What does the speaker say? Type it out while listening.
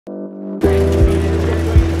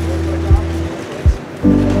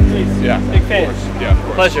Yeah. Big fan. Yeah, of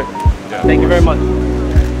course. Pleasure. Yeah, Thank you very much.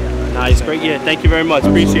 Nice, great year. Thank you very much.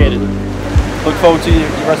 Appreciate it. Look forward to the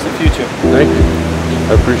rest of the future. Thank you.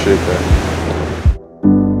 I appreciate that.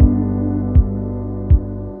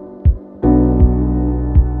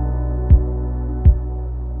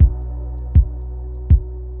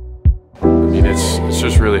 It's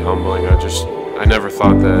just really humbling. I never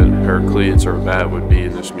thought that a pair of cleats or a bat would be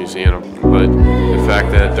in this museum, but the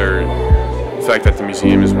fact that the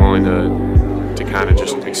museum is willing to kind of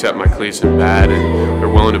just accept my cleats and bat, and they're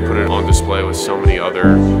willing to put it on display with so many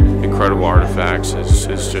other incredible artifacts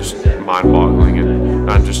is just mind-boggling, and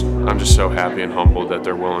I'm just so happy and humbled that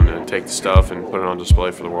they're willing to take the stuff and put it on display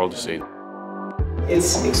for the world to see.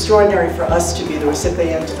 It's extraordinary for us to be the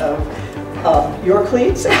recipient of your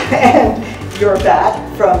cleats and your bat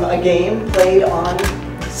from a game played on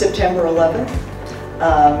September 11th,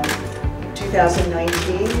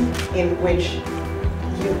 2019, in which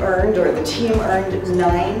you earned, or the team earned,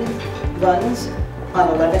 9 runs on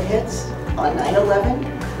 11 hits on 9/11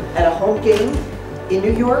 at a home game in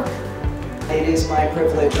New York. It is my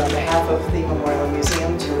privilege on behalf of the Memorial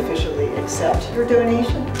Museum to officially accept your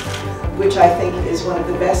donation, which I think is one of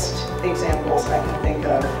the best examples I can think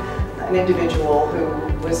of. An individual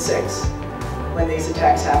who was 6 when these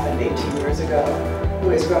attacks happened 18 years ago, who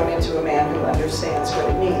has grown into a man who understands what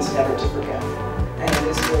it means never to forget. And it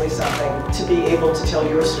is really something to be able to tell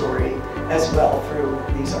your story as well through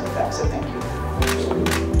these artifacts, so thank you.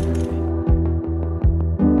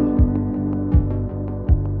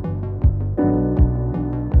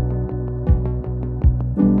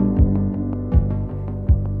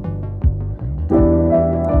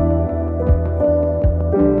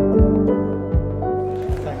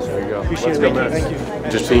 Let's go, man. Thank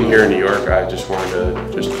you. Just being here in New York, I just wanted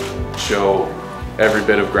to just show every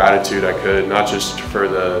bit of gratitude I could, not just for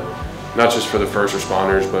the first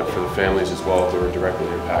responders, but for the families as well that were directly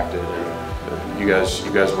impacted. And you guys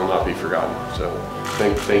will not be forgotten. So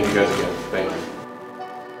thank you guys again. Thank you.